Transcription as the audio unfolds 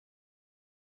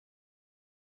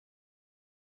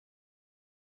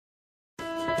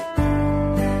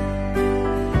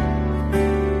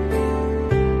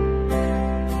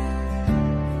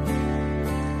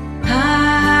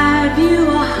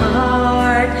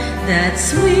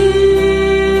that's weary,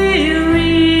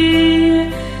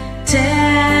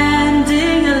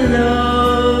 tending a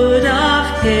load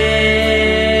of care?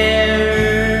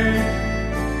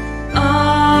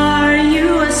 Are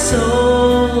you a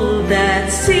soul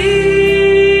that's seeking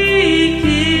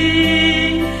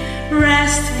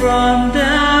rest from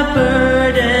the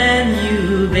burden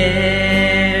you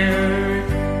bear?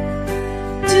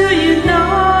 Do you know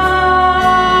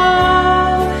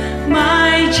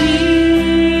my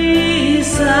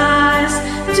Jesus?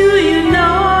 Do you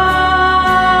know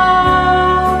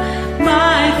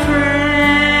my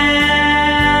friend?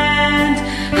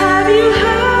 Have you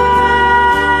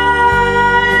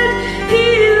heard He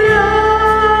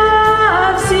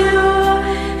loves you,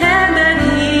 and that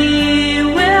He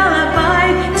will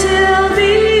abide till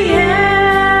the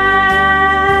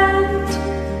end?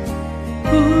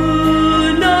 Who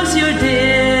knows your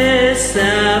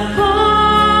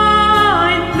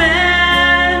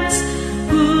disappointments?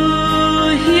 Who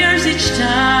hears each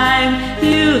time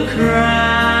you cry?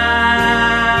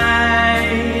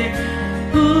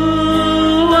 Who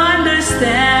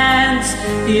understands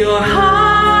your heartaches?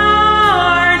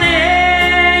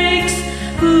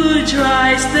 Who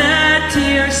dries the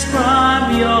tears from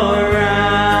your eyes?